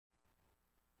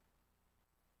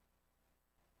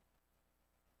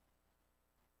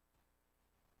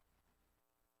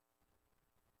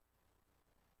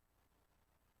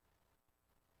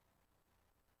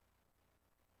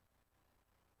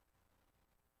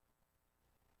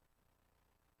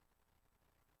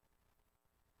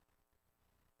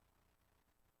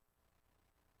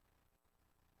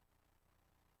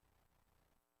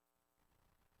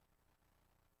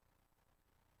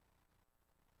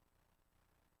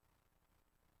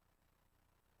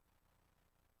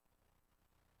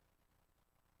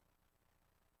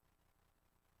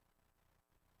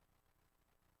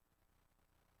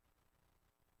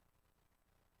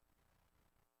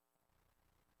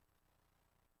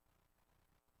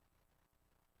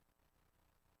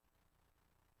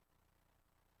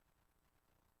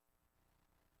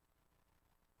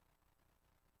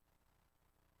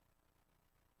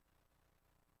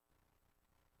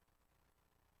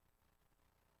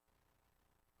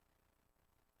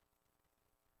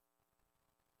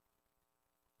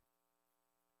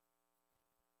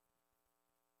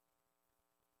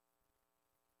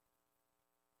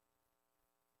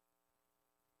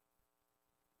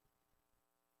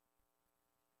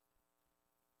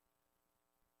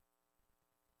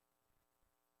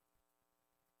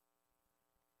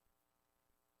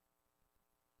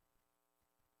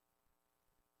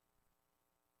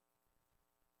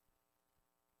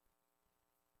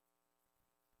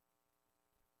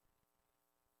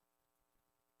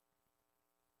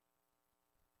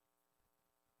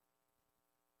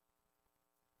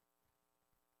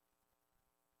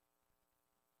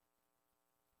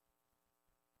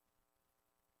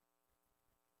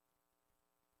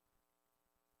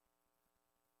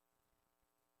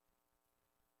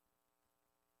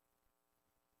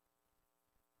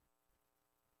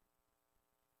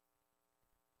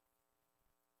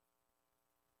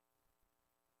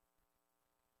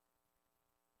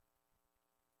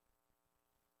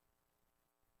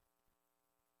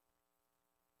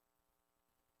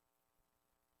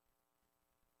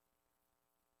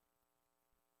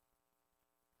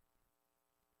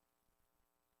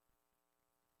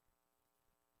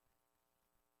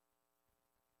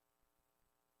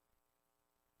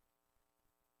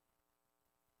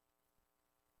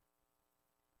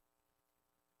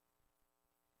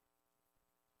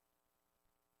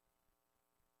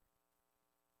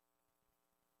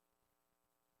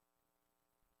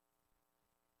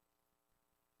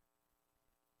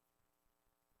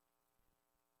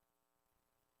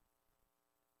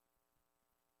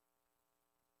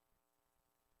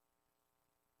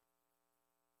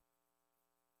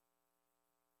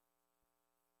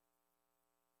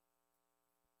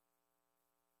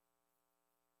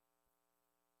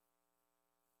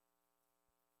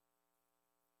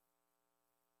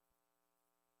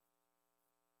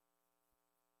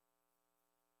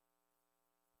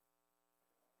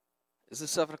Is it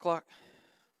 7 o'clock?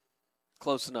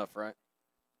 Close enough, right?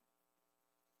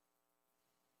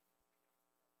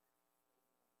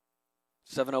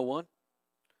 $7:01?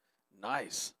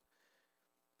 Nice.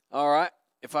 All right.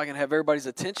 If I can have everybody's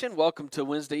attention, welcome to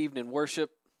Wednesday evening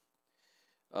worship.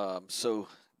 So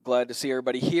glad to see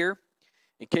everybody here.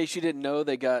 In case you didn't know,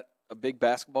 they got a big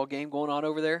basketball game going on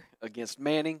over there against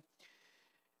Manning.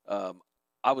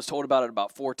 I was told about it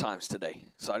about 4 times today.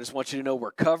 So I just want you to know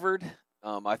we're covered.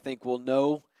 I think we'll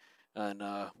know and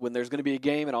when there's going to be a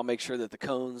game, and I'll make sure that the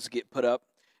cones get put up.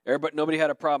 Nobody had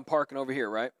a problem parking over here,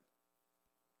 right?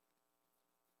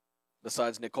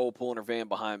 Besides Nicole pulling her van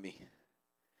behind me.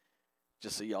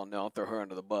 Just so y'all know, I'll throw her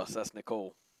under the bus. That's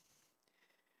Nicole.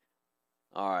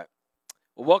 All right.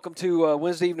 Well, welcome to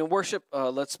Wednesday evening worship.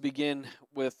 Let's begin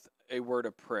with a word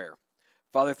of prayer.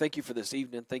 Father, thank you for this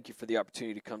evening. Thank you for the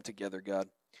opportunity to come together, God.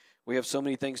 We have so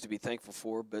many things to be thankful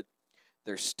for, but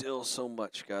there's still so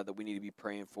much, God, that we need to be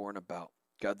praying for and about.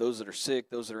 God, those that are sick,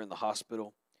 those that are in the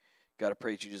hospital, God, I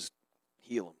pray that you just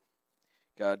heal them.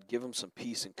 God, give them some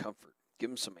peace and comfort. Give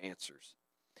them some answers.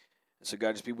 And so,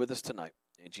 God, just be with us tonight.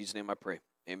 In Jesus' name I pray.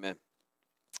 Amen.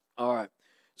 All right.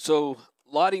 So,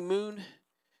 Lottie Moon,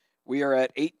 we are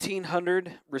at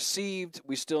 1,800 received.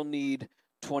 We still need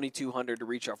 2,200 to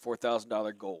reach our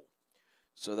 $4,000 goal.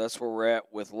 So that's where we're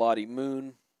at with Lottie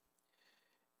Moon.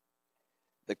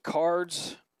 The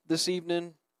cards this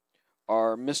evening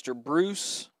are Mr.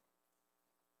 Bruce,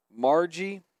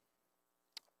 Margie,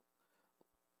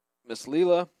 Miss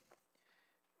Leela,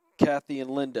 Kathy, and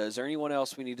Linda. Is there anyone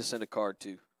else we need to send a card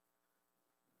to?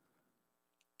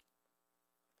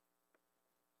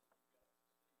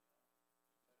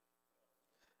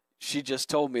 She just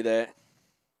told me that.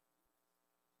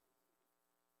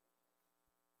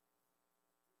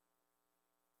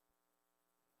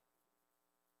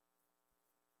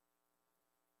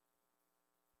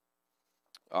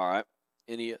 All right.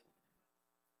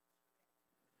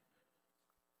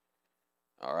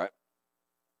 All right.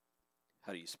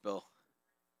 How do you spell?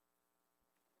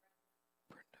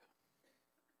 Brenda.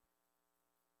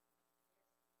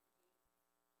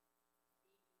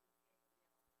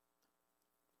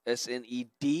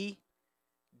 Snedduker?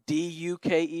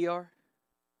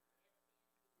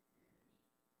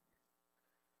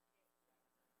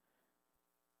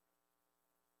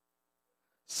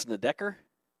 Snedeker?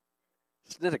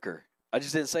 Snedeker. I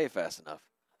just didn't say it fast enough.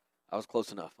 I was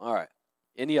close enough. All right.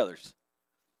 Any others?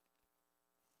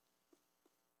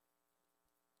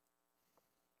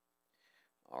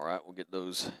 All right, we'll get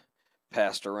those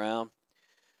passed around.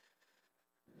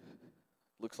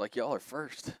 Looks like y'all are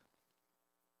first.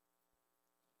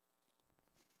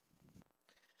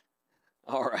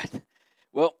 All right.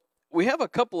 Well, we have a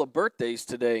couple of birthdays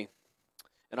today,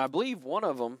 and I believe one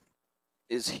of them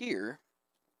is here.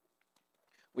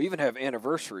 We even have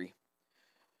anniversary.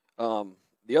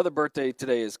 The other birthday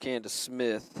today is Candace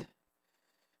Smith.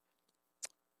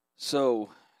 So,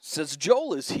 since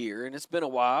Joel is here, and it's been a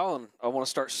while, and I want to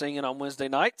start singing on Wednesday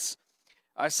nights,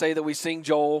 I say that we sing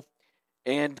Joel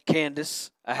and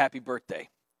Candace a happy birthday.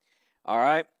 All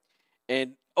right?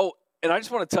 And I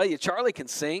just want to tell you, Charlie can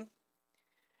sing.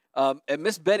 At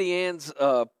Miss Betty Ann's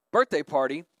birthday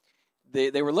party,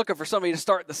 they were looking for somebody to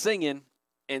start the singing,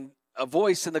 and a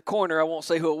voice in the corner, I won't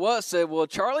say who it was, said, well,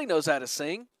 Charlie knows how to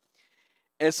sing.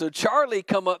 And so Charlie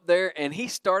come up there, and he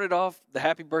started off the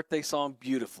happy birthday song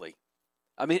beautifully.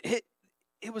 I mean, it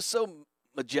was so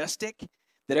majestic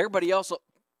that everybody else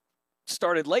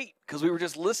started late because we were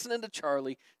just listening to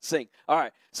Charlie sing. All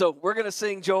right, so we're going to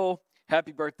sing Joel,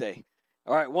 happy birthday.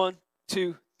 All right, 1,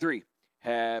 2, 3.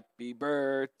 Happy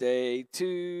birthday to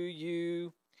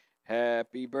you.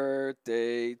 Happy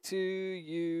birthday to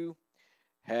you.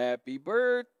 Happy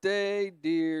birthday,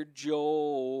 dear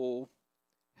Joel.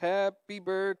 Happy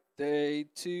birthday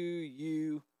to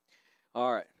you.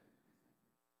 All right.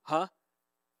 Huh?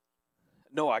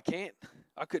 No, I can't.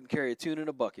 I couldn't carry a tune in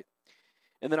a bucket.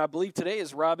 And then I believe today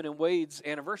is Robin and Wade's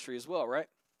anniversary as well, right?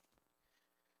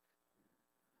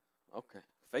 Okay.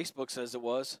 Facebook says it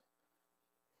was.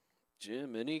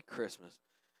 Jiminy Christmas.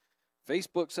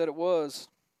 Facebook said it was.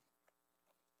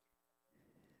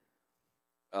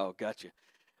 Oh, gotcha.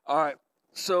 All right.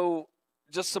 So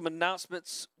just some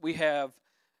announcements. We have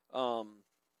the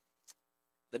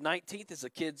 19th is a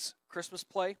kids' Christmas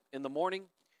play in the morning.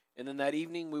 And then that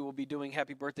evening, we will be doing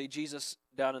Happy Birthday, Jesus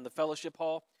down in the fellowship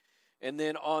hall. And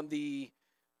then on the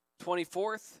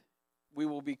 24th, we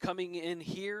will be coming in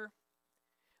here.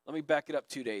 Let me back it up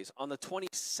 2 days. On the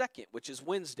 22nd, which is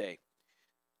Wednesday,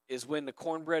 is when the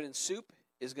cornbread and soup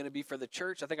is going to be for the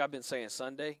church. I think I've been saying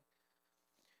Sunday.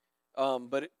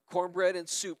 But cornbread and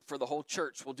soup for the whole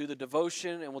church. We'll do the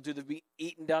devotion and we'll do the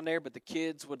eating down there, but the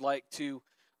kids would like to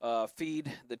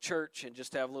feed the church and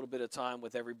just have a little bit of time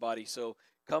with everybody. So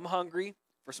come hungry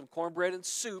for some cornbread and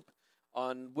soup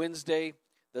on Wednesday,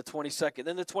 the 22nd.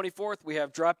 Then the 24th, we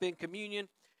have drop-in communion.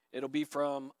 It'll be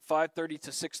from 5:30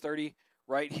 to 6:30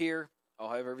 right here.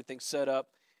 I'll have everything set up,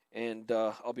 and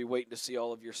I'll be waiting to see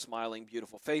all of your smiling,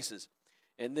 beautiful faces.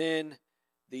 And then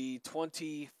the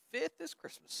 25th is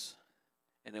Christmas,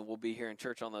 and then we'll be here in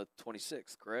church on the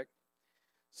 26th, correct?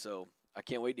 So I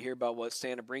can't wait to hear about what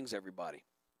Santa brings everybody.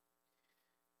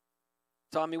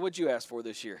 Tommy, what'd you ask for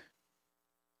this year?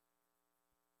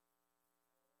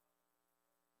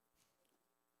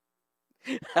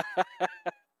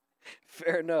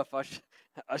 Fair enough.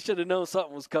 I should have known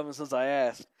something was coming since I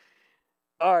asked.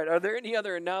 All right, are there any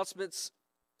other announcements?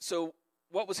 So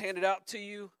what was handed out to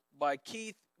you by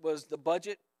Keith was the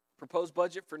budget, proposed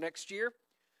budget for next year.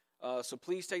 So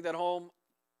please take that home,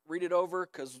 read it over,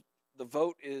 because the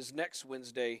vote is next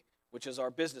Wednesday, which is our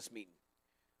business meeting.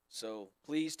 So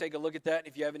please take a look at that. And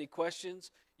if you have any questions,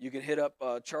 you can hit up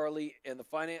Charlie and the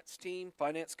finance team,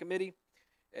 finance committee,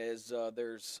 as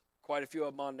there's quite a few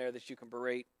of them on there that you can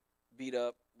berate, beat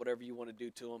up, whatever you want to do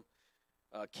to them.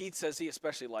 Keith says he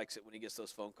especially likes it when he gets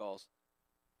those phone calls.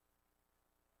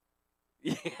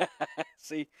 Yeah,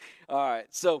 see? All right.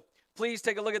 So please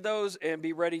take a look at those and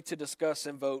be ready to discuss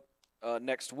and vote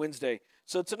next Wednesday.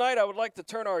 So tonight I would like to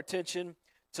turn our attention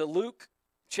to Luke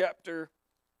chapter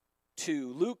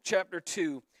 2. Luke chapter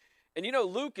 2. And you know,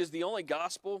 Luke is the only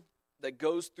gospel that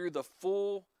goes through the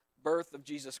full birth of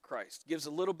Jesus Christ. Gives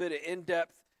a little bit of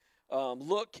in-depth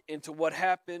look into what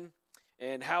happened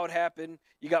and how it happened.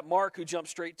 You got Mark, who jumps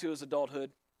straight to his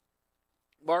adulthood.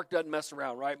 Mark doesn't mess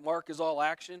around, right? Mark is all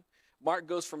action. Mark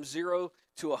goes from 0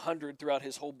 to 100 throughout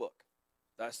his whole book.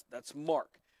 That's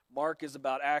Mark. Mark is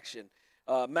about action.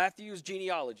 Matthew's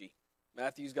genealogy.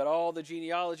 Matthew's got all the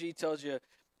genealogy, tells you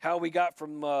how we got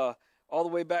from all the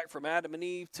way back from Adam and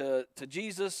Eve to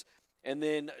Jesus. And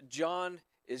then John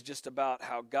is just about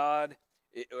how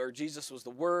Jesus was the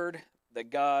Word that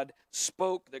God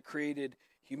spoke that created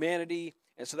humanity.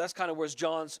 And so that's kind of where's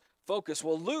John's focus.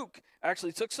 Well, Luke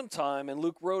actually took some time, and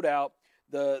Luke wrote out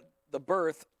the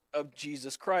birth of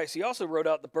Jesus Christ. He also wrote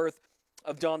out the birth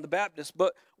of John the Baptist.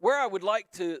 But where I would like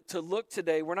to look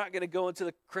today, we're not going to go into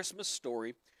the Christmas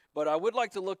story, but I would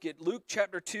like to look at Luke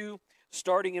chapter 2,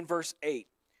 starting in verse 8.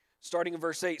 Starting in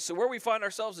verse 8. So where we find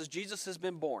ourselves is Jesus has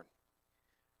been born,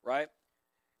 right?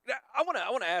 Now, I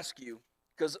want to ask you,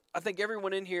 because I think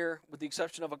everyone in here, with the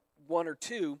exception of one or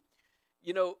two,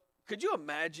 you know, could you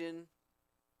imagine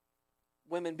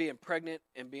women being pregnant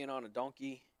and being on a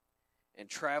donkey and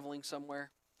traveling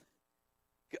somewhere?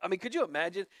 I mean, could you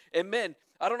imagine? And men,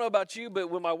 I don't know about you, but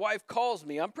when my wife calls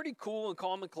me, I'm pretty cool and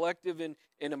calm and collective in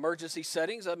emergency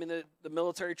settings. I mean, the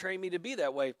military trained me to be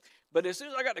that way. But as soon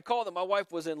as I got the call that my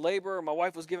wife was in labor or my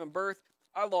wife was giving birth,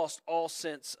 I lost all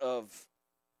sense of,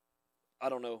 I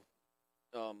don't know,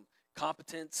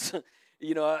 competence.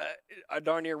 You know, I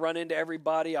darn near run into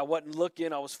everybody. I wasn't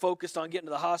looking. I was focused on getting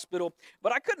to the hospital.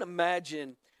 But I couldn't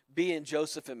imagine being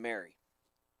Joseph and Mary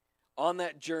on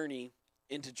that journey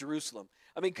into Jerusalem.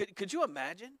 I mean, could you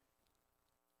imagine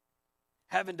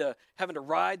having to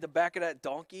ride the back of that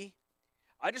donkey?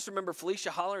 I just remember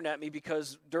Felicia hollering at me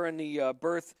because during the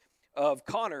birth of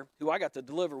Connor, who I got to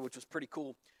deliver, which was pretty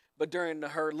cool, but during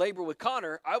her labor with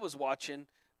Connor, I was watching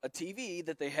a TV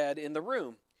that they had in the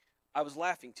room. I was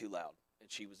laughing too loud, and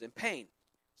she was in pain.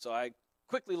 So I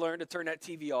quickly learned to turn that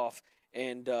TV off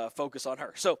and focus on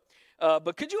her. So,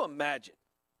 but could you imagine,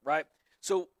 right?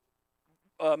 So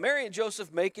Mary and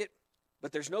Joseph make it,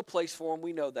 but there's no place for them.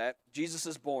 We know that. Jesus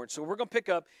is born. So we're going to pick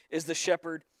up is the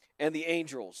shepherd and the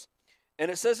angels. And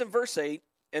it says in verse 8,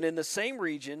 and in the same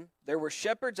region there were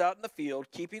shepherds out in the field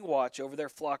keeping watch over their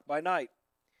flock by night.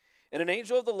 And an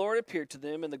angel of the Lord appeared to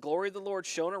them, and the glory of the Lord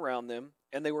shone around them,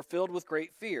 and they were filled with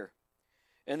great fear.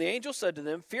 And the angel said to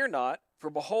them, fear not, for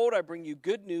behold, I bring you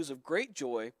good news of great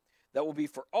joy that will be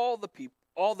for all the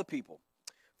people.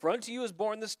 For unto you is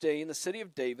born this day in the city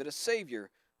of David a Savior,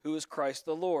 who is Christ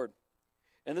the Lord.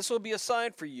 And this will be a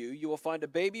sign for you. You will find a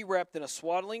baby wrapped in a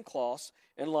swaddling cloth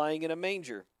and lying in a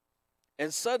manger.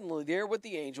 And suddenly there with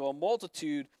the angel a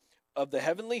multitude of the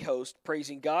heavenly host,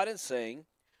 praising God and saying,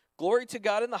 glory to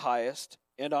God in the highest,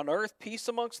 and on earth peace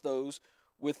amongst those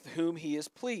with whom he is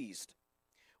pleased.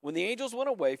 When the angels went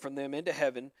away from them into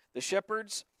heaven, the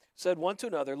shepherds said one to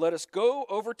another, let us go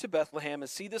over to Bethlehem and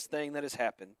see this thing that has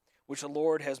happened, which the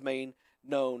Lord has made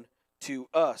known to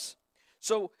us.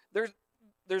 So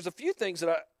there's a few things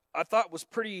that I thought was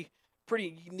pretty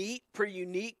neat, pretty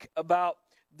unique about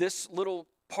this little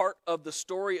part of the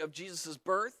story of Jesus'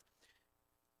 birth,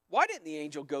 why didn't the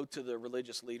angel go to the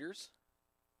religious leaders?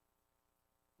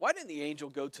 Why didn't the angel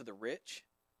go to the rich?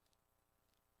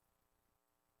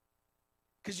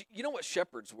 Because you know what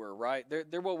shepherds were, right?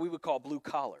 They're what we would call blue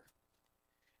collar.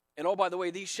 And oh, by the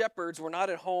way, these shepherds were not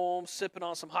at home sipping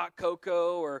on some hot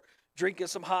cocoa or drinking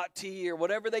some hot tea or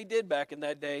whatever they did back in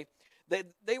that day.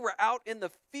 They were out in the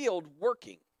field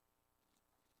working.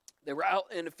 They were out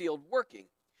in the field working.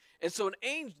 And so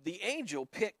the angel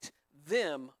picked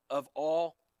them of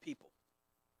all people.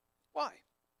 Why?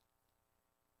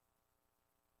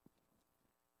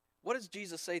 What does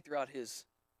Jesus say throughout his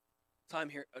time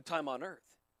on earth?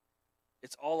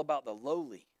 It's all about the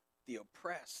lowly, the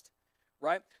oppressed,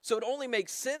 right? So it only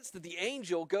makes sense that the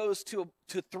angel goes to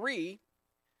 3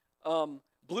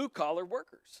 blue-collar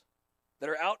workers that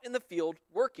are out in the field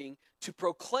working to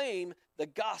proclaim the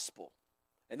gospel.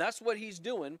 And that's what he's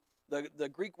doing. The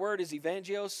Greek word is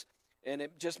evangelios, and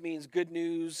it just means good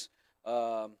news.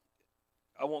 It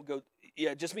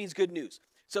just means good news.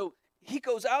 So he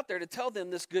goes out there to tell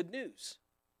them this good news.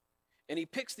 And he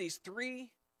picks these 3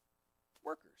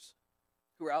 workers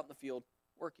who are out in the field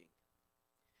working.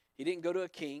 He didn't go to a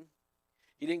king.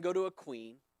 He didn't go to a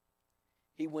queen.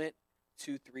 He went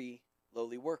to 3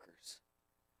 lowly workers.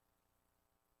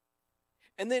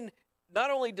 And then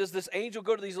not only does this angel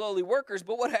go to these lowly workers,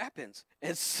 but what happens?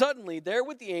 And suddenly there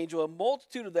with the angel, a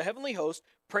multitude of the heavenly host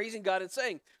praising God and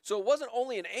saying. So it wasn't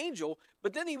only an angel,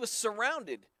 but then he was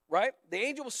surrounded, right? The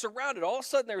angel was surrounded. All of a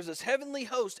sudden there was this heavenly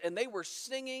host, and they were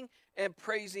singing and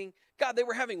praising God. They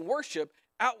were having worship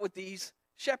out with these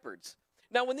shepherds.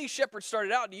 Now, when these shepherds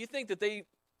started out, do you think that they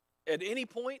at any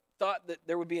point thought that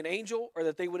there would be an angel or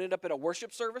that they would end up in a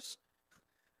worship service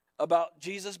about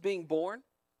Jesus being born?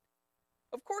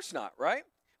 Of course not, right?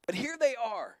 But here they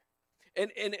are.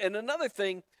 And another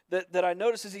thing that I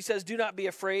notice is he says, do not be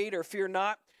afraid or fear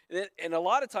not. And a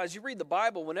lot of times you read the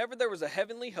Bible, whenever there was a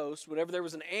heavenly host, whenever there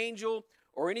was an angel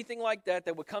or anything like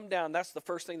that would come down, that's the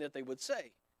first thing that they would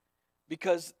say.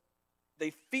 Because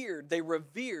they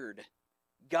revered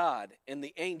God and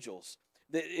the angels.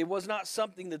 It was not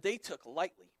something that they took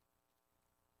lightly.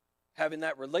 Having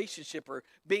that relationship or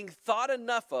being thought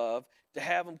enough of to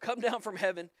have them come down from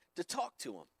heaven to talk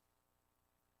to them.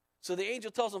 So the angel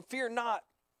tells them, fear not.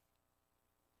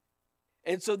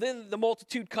 And so then the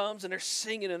multitude comes and they're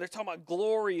singing and they're talking about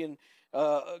glory and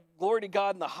glory to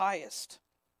God in the highest.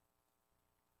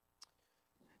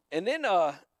 And then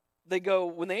they go,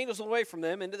 when the angels went away from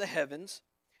them into the heaven,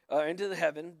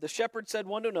 the shepherds said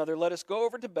one to another, let us go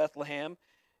over to Bethlehem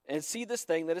and see this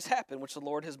thing that has happened, which the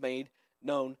Lord has made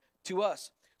known to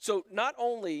us. So not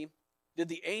only did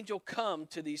the angel come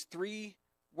to these 3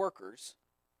 workers,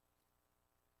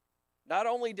 not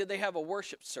only did they have a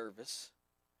worship service,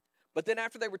 but then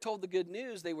after they were told the good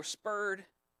news, they were spurred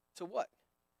to what?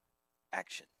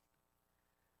 Action.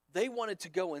 They wanted to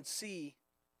go and see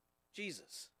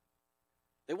Jesus.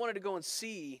 They wanted to go and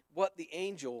see what the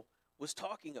angel was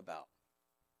talking about.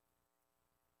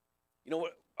 You know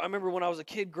what? I remember when I was a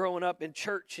kid growing up in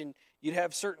church, and you'd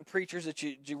have certain preachers that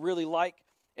you really like,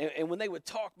 and when they would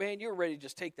talk, man, you were ready to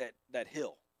just take that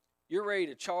hill. You're ready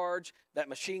to charge that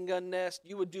machine gun nest.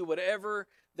 You would do whatever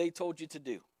they told you to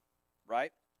do,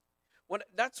 right?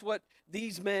 That's what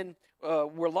these men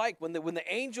were like. When the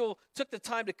angel took the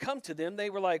time to come to them, they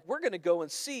were like, we're going to go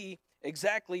and see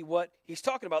exactly what he's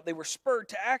talking about. They were spurred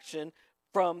to action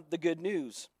from the good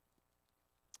news.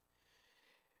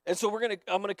 And so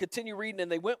I'm gonna continue reading.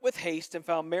 And they went with haste and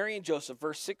found Mary and Joseph,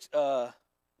 verse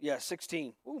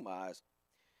 16. Ooh, my eyes.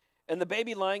 And the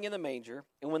baby lying in the manger.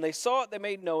 And when they saw it, they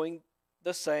made knowing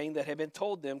the saying that had been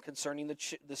told them concerning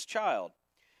this child.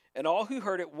 And all who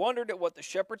heard it wondered at what the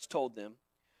shepherds told them.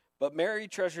 But Mary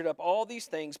treasured up all these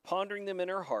things, pondering them in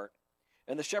her heart.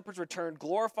 And the shepherds returned,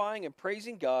 glorifying and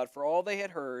praising God for all they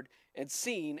had heard and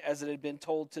seen as it had been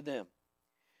told to them.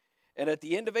 And at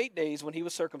the end of 8 days, when he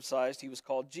was circumcised, he was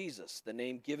called Jesus, the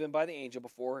name given by the angel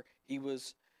before he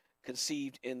was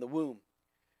conceived in the womb.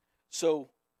 So,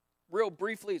 real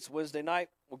briefly, it's Wednesday night.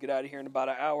 We'll get out of here in about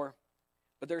an hour.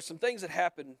 But there's some things that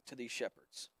happen to these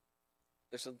shepherds.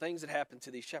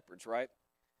 Right?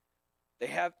 They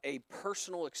have a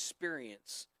personal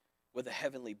experience with a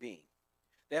heavenly being.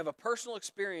 They have a personal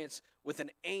experience with an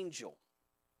angel.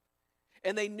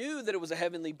 And they knew that it was a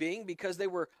heavenly being because they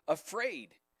were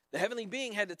afraid. The heavenly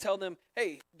being had to tell them,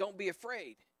 hey, don't be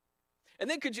afraid. And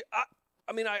then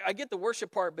I get the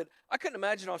worship part, but I couldn't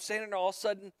imagine I'm standing there all of a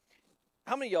sudden.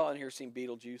 How many of y'all in here seen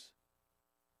Beetlejuice?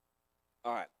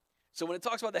 All right. So when it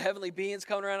talks about the heavenly beings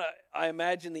coming around, I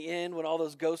imagine the end when all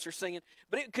those ghosts are singing.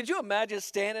 But could you imagine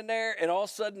standing there and all of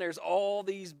a sudden there's all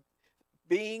these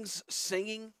beings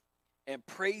singing and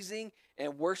praising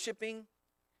and worshiping.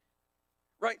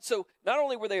 Right? So not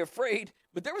only were they afraid,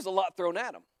 but there was a lot thrown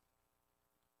at them.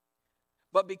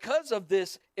 But because of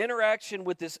this interaction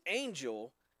with this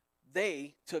angel,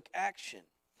 they took action.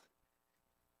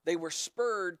 They were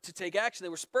spurred to take action. They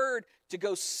were spurred to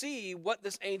go see what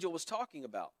this angel was talking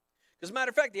about. As a matter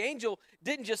of fact, the angel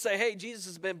didn't just say, hey, Jesus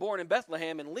has been born in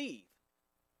Bethlehem, and leave.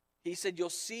 He said, you'll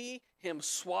see him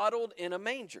swaddled in a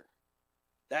manger.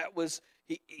 That was,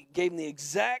 he gave them the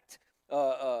exact,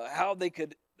 how they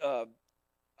could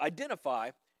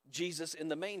identify Jesus in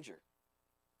the manger.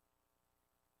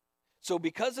 So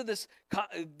because of this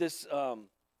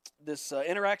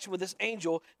interaction with this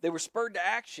angel, they were spurred to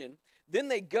action. Then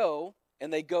they go,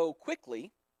 and they go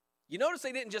quickly. You notice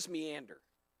they didn't just meander,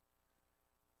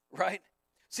 right?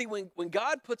 See, when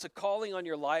God puts a calling on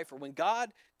your life, or when God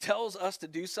tells us to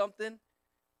do something,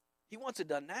 he wants it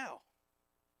done now,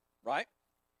 right?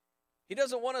 He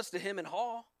doesn't want us to hem and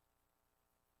haw.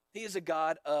 He is a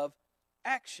God of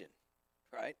action,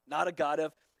 right? Not a God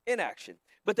of inaction.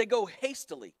 But they go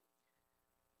hastily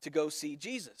to go see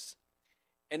Jesus.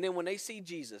 And then when they see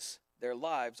Jesus, their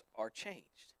lives are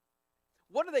changed.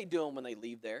 What are they doing when they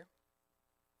leave there?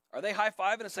 Are they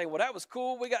high-fiving and saying, well, that was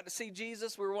cool. We got to see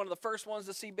Jesus. We were one of the first ones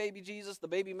to see baby Jesus, the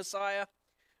baby Messiah.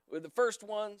 We were the first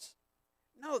ones.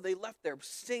 No, they left there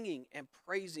singing and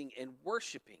praising and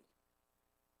worshiping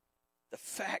the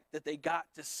fact that they got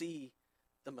to see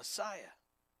the Messiah.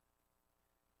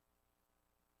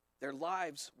 Their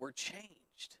lives were changed.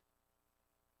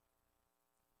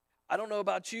 I don't know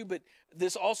about you, but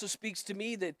this also speaks to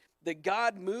me that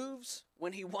God moves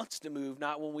when he wants to move,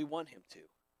 not when we want him to.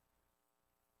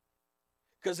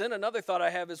 Because then another thought I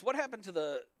have is, what happened to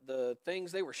the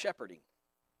things they were shepherding?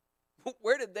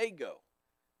 Where did they go?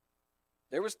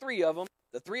 There was 3 of them.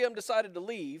 The 3 of them decided to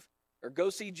leave or go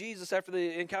see Jesus after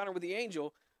the encounter with the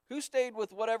angel. Who stayed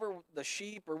with whatever, the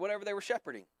sheep or whatever they were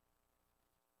shepherding?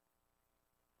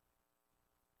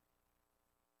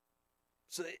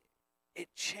 So it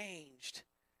changed.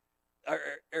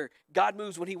 Or God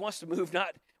moves when he wants to move,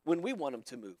 not when we want him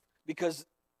to move. Because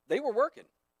they were working.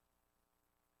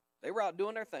 They were out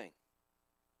doing their thing.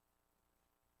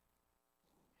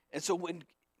 And so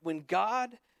when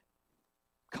God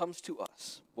comes to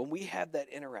us, when we have that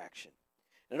interaction,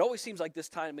 and it always seems like this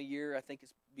time of year, I think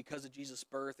it's because of Jesus'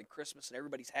 birth and Christmas, and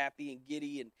everybody's happy and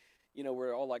giddy, and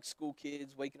we're all like school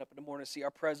kids waking up in the morning to see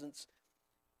our presents.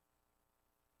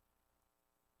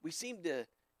 We seem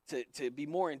to be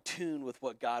more in tune with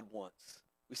what God wants.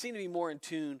 We seem to be more in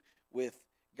tune with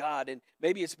God, and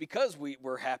maybe it's because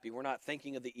we're happy. We're not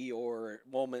thinking of the Eeyore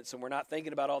moments, and we're not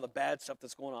thinking about all the bad stuff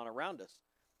that's going on around us.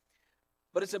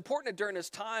 But it's important that during this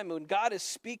time when God is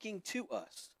speaking to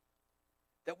us,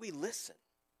 that we listen.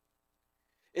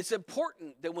 It's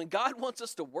important that when God wants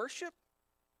us to worship,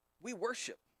 we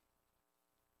worship.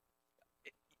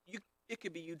 It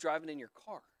could be you driving in your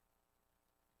car.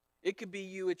 It could be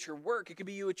you at your work. It could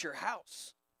be you at your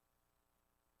house.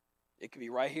 It could be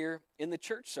right here in the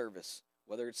church service,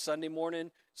 whether it's Sunday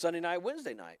morning, Sunday night,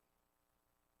 Wednesday night.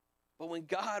 But when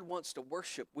God wants to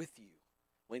worship with you,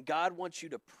 when God wants you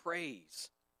to praise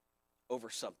over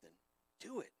something,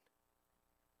 do it.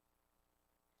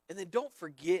 And then don't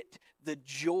forget the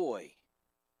joy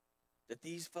that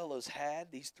these fellows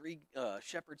had, these 3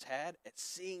 shepherds had at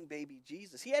seeing baby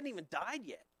Jesus. He hadn't even died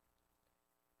yet.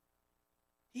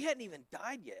 He hadn't even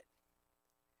died yet.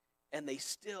 And they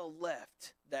still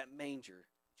left that manger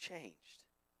changed.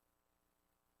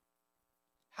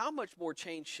 How much more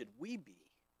changed should we be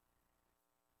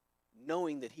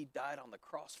knowing that he died on the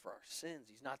cross for our sins?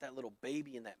 He's not that little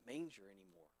baby in that manger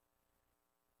anymore.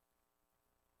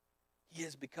 He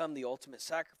has become the ultimate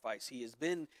sacrifice. He has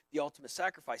been the ultimate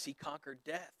sacrifice. He conquered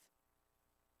death.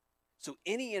 So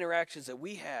any interactions that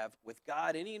we have with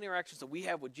God, any interactions that we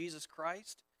have with Jesus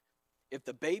Christ, if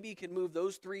the baby can move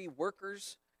those 3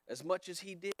 workers as much as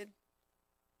he did,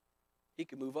 he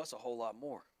can move us a whole lot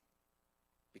more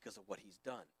because of what he's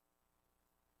done.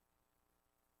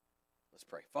 Let's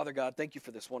pray. Father God, thank you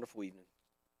for this wonderful evening.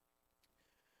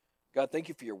 God, thank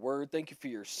you for your word. Thank you for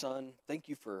your son. Thank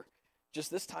you for just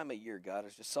this time of year, God.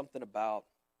 There's just something about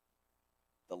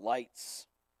the lights,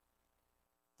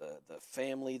 the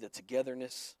family, the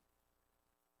togetherness.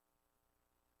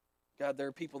 God, there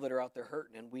are people that are out there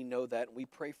hurting, and we know that, and we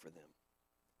pray for them.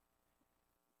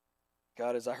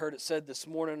 God, as I heard it said this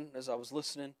morning as I was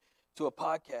listening to a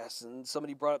podcast, and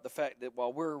somebody brought up the fact that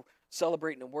while we're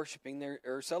celebrating and worshiping,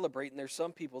 there's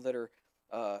some people that are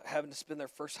having to spend their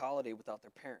first holiday without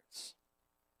their parents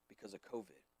because of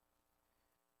COVID.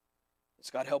 So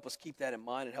God, help us keep that in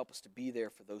mind and help us to be there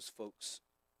for those folks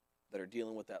that are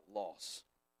dealing with that loss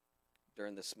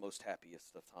during this most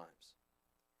happiest of times.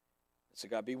 So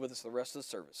God, be with us the rest of the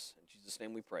service. In Jesus'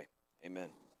 name we pray. Amen.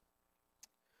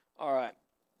 All right.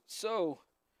 So,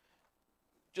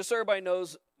 just so everybody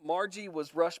knows, Margie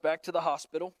was rushed back to the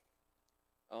hospital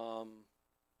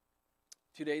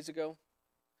 2 days ago.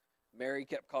 Mary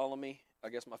kept calling me. I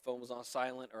guess my phone was on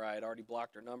silent, or I had already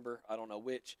blocked her number. I don't know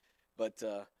which. But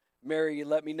Mary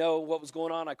let me know what was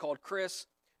going on. I called Chris.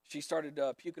 She started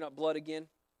puking up blood again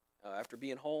after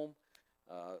being home.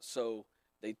 So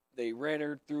they ran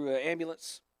her through an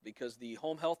ambulance because the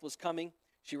home health was coming.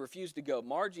 She refused to go.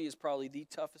 Margie is probably the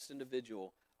toughest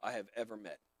individual I have ever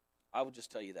met. I will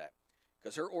just tell you that.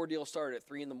 Because her ordeal started at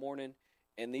 3 in the morning,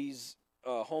 and these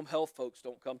home health folks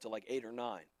don't come till like 8 or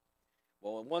 9.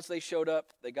 Well, once they showed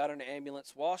up, they got in an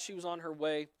ambulance. While she was on her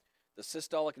way, the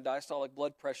systolic and diastolic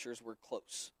blood pressures were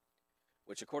close,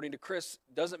 which according to Chris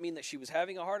doesn't mean that she was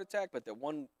having a heart attack, but that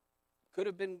one could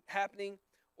have been happening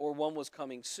or one was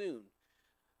coming soon.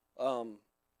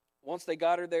 Once they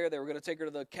got her there, they were going to take her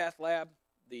to the cath lab.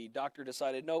 The doctor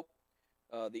decided, nope.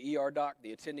 The ER doc,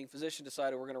 the attending physician,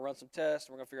 decided we're going to run some tests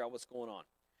and we're going to figure out what's going on.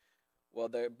 Well,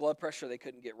 the blood pressure they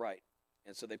couldn't get right.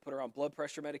 And so they put her on blood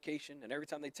pressure medication, and every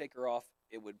time they take her off,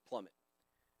 it would plummet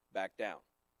back down.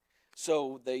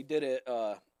 So they did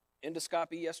an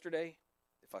endoscopy yesterday,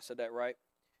 if I said that right,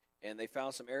 and they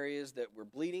found some areas that were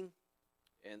bleeding,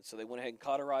 and so they went ahead and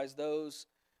cauterized those.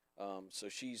 So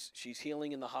she's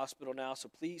healing in the hospital now, so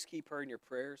please keep her in your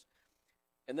prayers.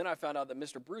 And then I found out that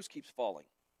Mr. Bruce keeps falling.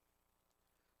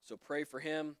 So pray for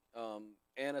him.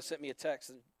 Anna sent me a text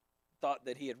and thought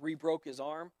that he had re-broke his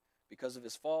arm because of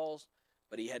his falls,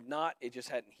 but he had not. It just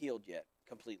hadn't healed yet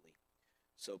completely.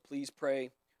 So please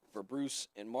pray for Bruce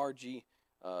and Margie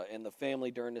and the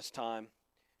family during this time.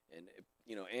 And,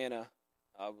 Anna,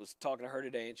 I was talking to her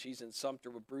today, and she's in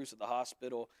Sumter with Bruce at the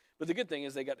hospital. But the good thing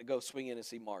is they got to go swing in and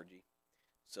see Margie.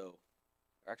 So,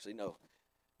 actually, no,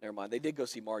 never mind. They did go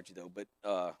see Margie, though, but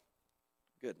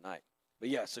good night. But,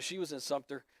 yeah, so she was in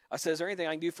Sumter. I said, is there anything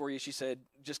I can do for you? She said,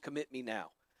 just commit me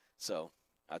now. So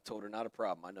I told her, not a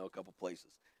problem. I know a couple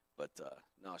places. But,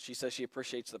 no, she says she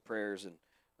appreciates the prayers, and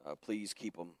please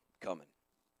keep them coming.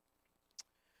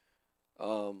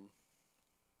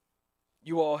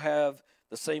 You all have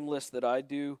the same list that I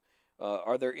do.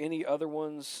 Are there any other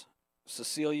ones?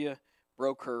 Cecilia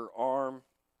broke her arm.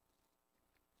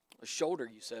 A shoulder,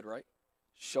 you said, right?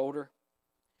 Shoulder.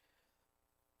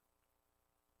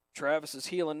 Travis is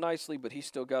healing nicely, but he's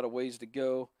still got a ways to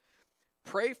go.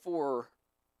 Pray for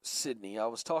Sydney. I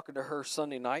was talking to her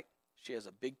Sunday night. She has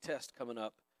a big test coming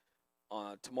up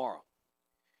tomorrow.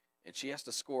 And she has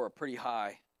to score a pretty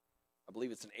high, I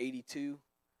believe it's an 82,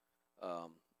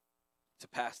 to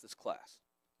pass this class.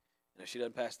 And if she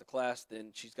doesn't pass the class,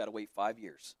 then she's got to wait 5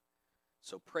 years.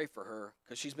 So pray for her,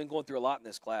 because she's been going through a lot in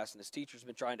this class, and this teacher's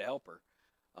been trying to help her.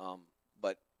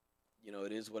 But,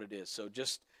 it is what it is. So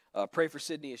just pray for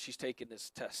Sydney as she's taking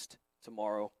this test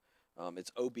tomorrow.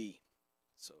 It's OB.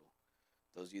 So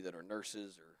those of you that are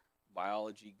nurses or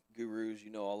biology gurus,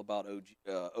 you know all about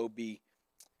OB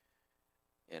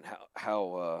and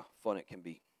how fun it can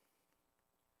be.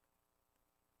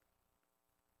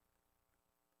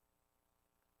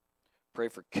 Pray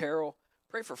for Carol.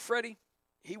 Pray for Freddie.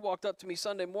 He walked up to me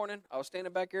Sunday morning. I was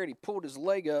standing back there, and he pulled his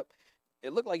leg up.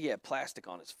 It looked like he had plastic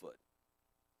on his foot.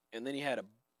 And then he had a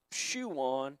shoe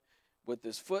on with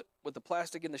his foot, with the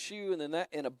plastic in the shoe, and then that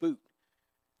in a boot.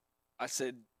 I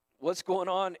said, what's going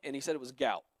on? And he said it was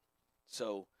gout.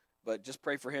 So, but just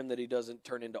pray for him that he doesn't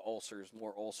turn into ulcers,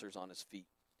 more ulcers on his feet.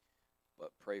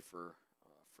 But pray for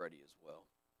Freddie as well.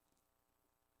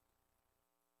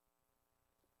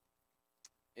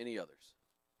 Any others?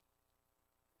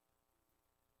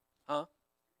 Huh?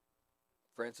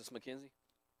 Francis McKenzie?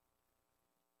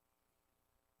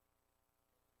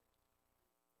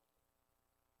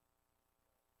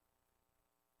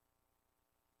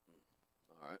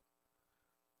 All right.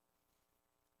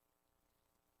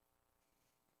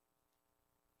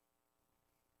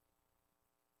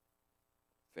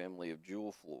 Family of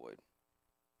Jewel Floyd.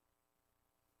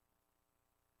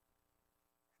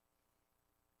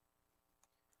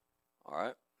 All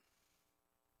right.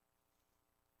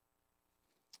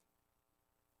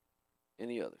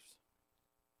 Any others?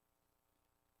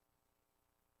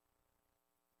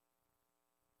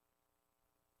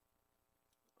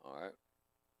 All right.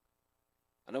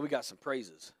 I know we got some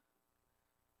praises.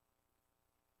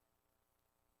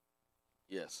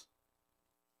 Yes.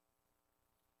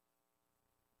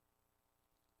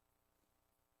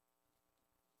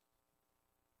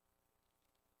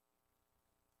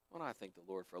 Well, I thank the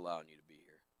Lord for allowing you to be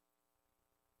here.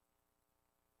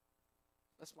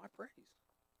 That's my praise.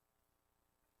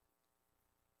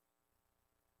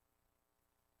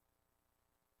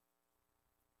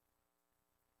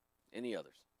 Any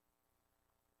others?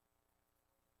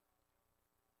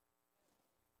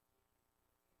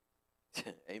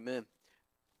 Amen.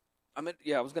 I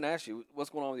was going to ask you,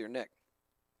 what's going on with your neck?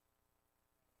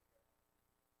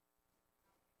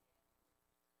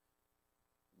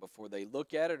 Before they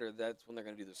look at it, or that's when they're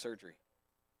going to do the surgery?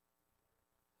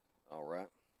 All right.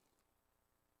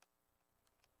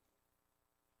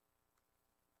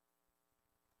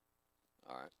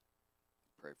 All right.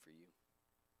 Pray for you.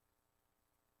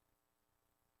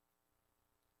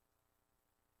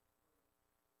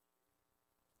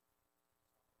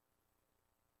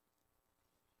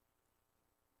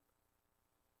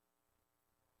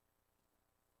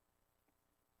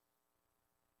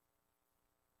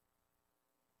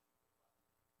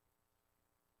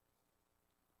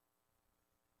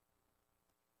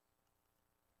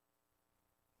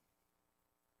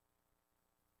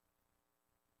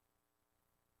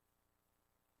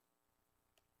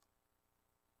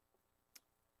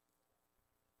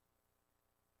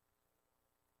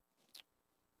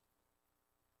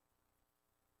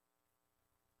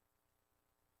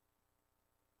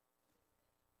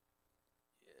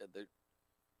 Yeah,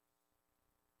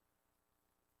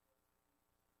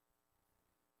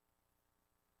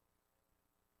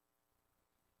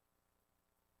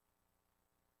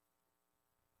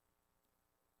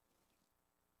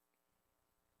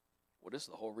 well, this is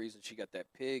the whole reason she got that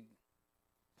pig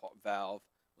valve,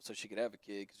 so she could have a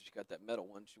kid, because she got that metal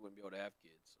one. She wouldn't be able to have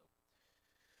kids. So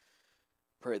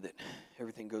pray that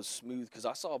everything goes smooth, because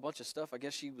I saw a bunch of stuff. I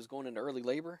guess she was going into early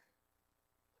labor.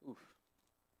 Oof.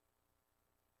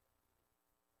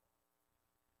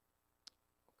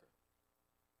 Okay.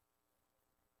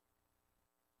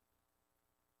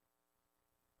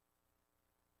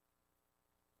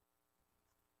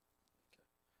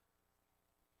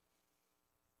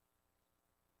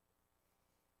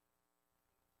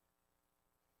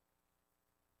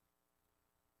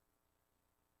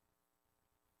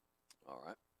 All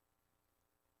right.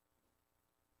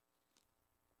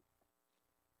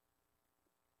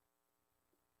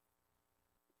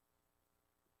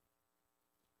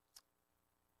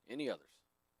 Any others?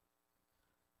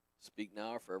 Speak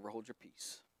now or forever hold your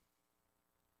peace.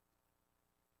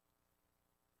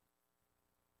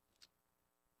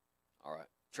 All right.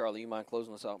 Charlie, you mind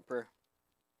closing us out in prayer?